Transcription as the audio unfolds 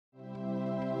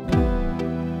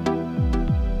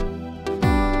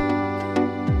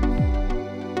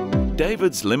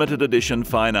David's limited edition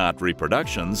Fine Art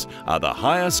Reproductions are the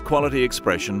highest quality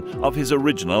expression of his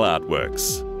original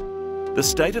artworks. The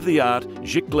state-of-the-art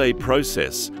giclée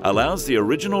process allows the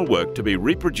original work to be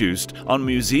reproduced on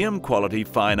museum-quality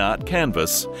fine art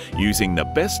canvas using the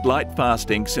best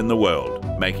light-fast inks in the world,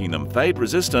 making them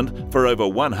fade-resistant for over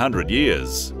 100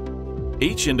 years.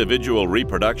 Each individual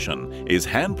reproduction is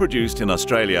hand-produced in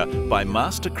Australia by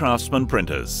master craftsman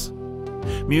printers.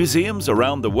 Museums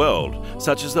around the world,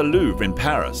 such as the Louvre in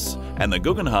Paris and the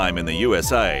Guggenheim in the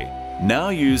USA, now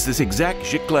use this exact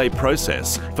giclée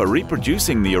process for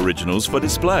reproducing the originals for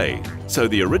display, so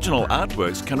the original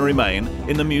artworks can remain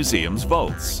in the museum's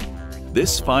vaults.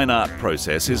 This fine art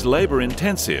process is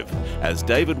labour-intensive, as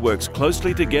David works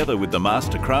closely together with the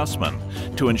master craftsman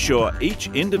to ensure each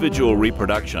individual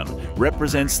reproduction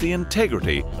represents the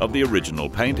integrity of the original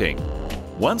painting.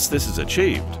 Once this is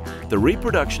achieved, the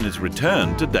reproduction is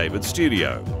returned to David's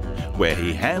studio, where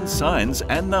he hand signs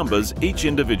and numbers each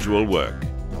individual work.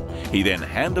 He then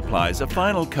hand applies a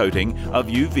final coating of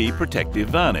UV protective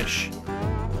varnish.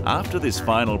 After this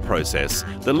final process,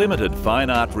 the limited Fine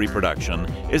Art Reproduction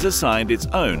is assigned its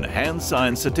own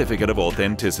hand-signed certificate of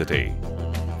authenticity.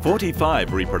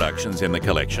 45 reproductions in the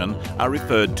collection are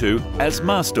referred to as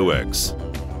masterworks.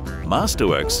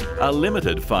 Masterworks are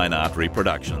limited fine art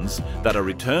reproductions that are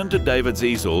returned to David's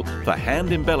easel for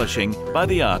hand embellishing by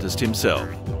the artist himself.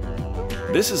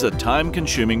 This is a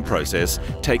time-consuming process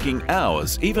taking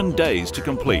hours, even days to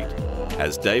complete,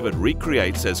 as David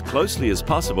recreates as closely as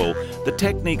possible the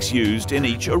techniques used in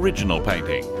each original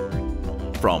painting.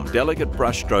 From delicate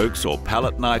brushstrokes or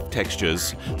palette knife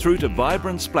textures through to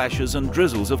vibrant splashes and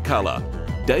drizzles of colour,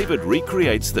 David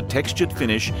recreates the textured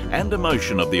finish and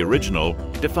emotion of the original,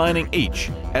 defining each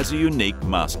as a unique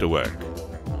masterwork.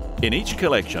 In each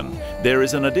collection, there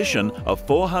is an addition of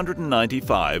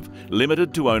 495,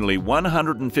 limited to only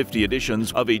 150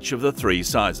 editions of each of the 3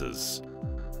 sizes.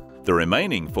 The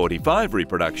remaining 45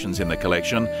 reproductions in the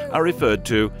collection are referred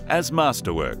to as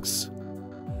masterworks.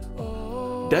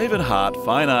 David Hart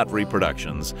Fine Art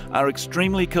Reproductions are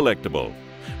extremely collectible,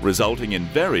 resulting in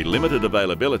very limited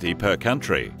availability per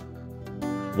country.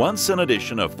 Once an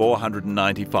edition of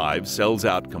 495 sells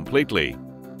out completely,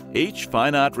 each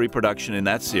fine art reproduction in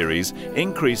that series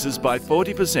increases by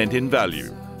 40% in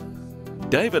value.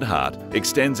 David Hart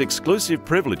extends exclusive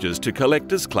privileges to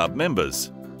Collectors Club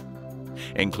members,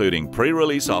 including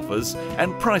pre-release offers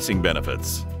and pricing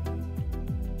benefits.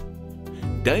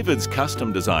 David's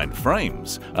custom-designed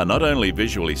frames are not only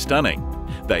visually stunning,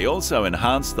 they also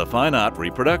enhance the fine art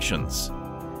reproductions.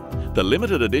 The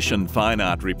limited edition Fine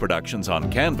Art Reproductions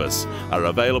on canvas are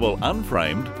available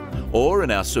unframed or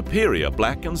in our superior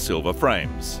black and silver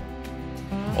frames.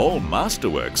 All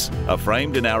masterworks are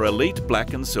framed in our elite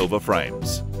black and silver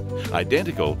frames,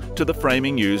 identical to the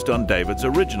framing used on David's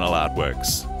original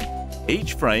artworks.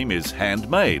 Each frame is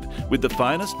handmade with the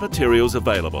finest materials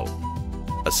available,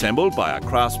 assembled by a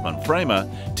craftsman framer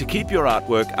to keep your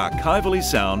artwork archivally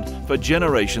sound for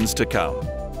generations to come.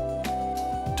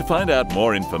 To find out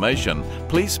more information,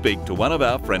 please speak to one of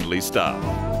our friendly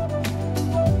staff.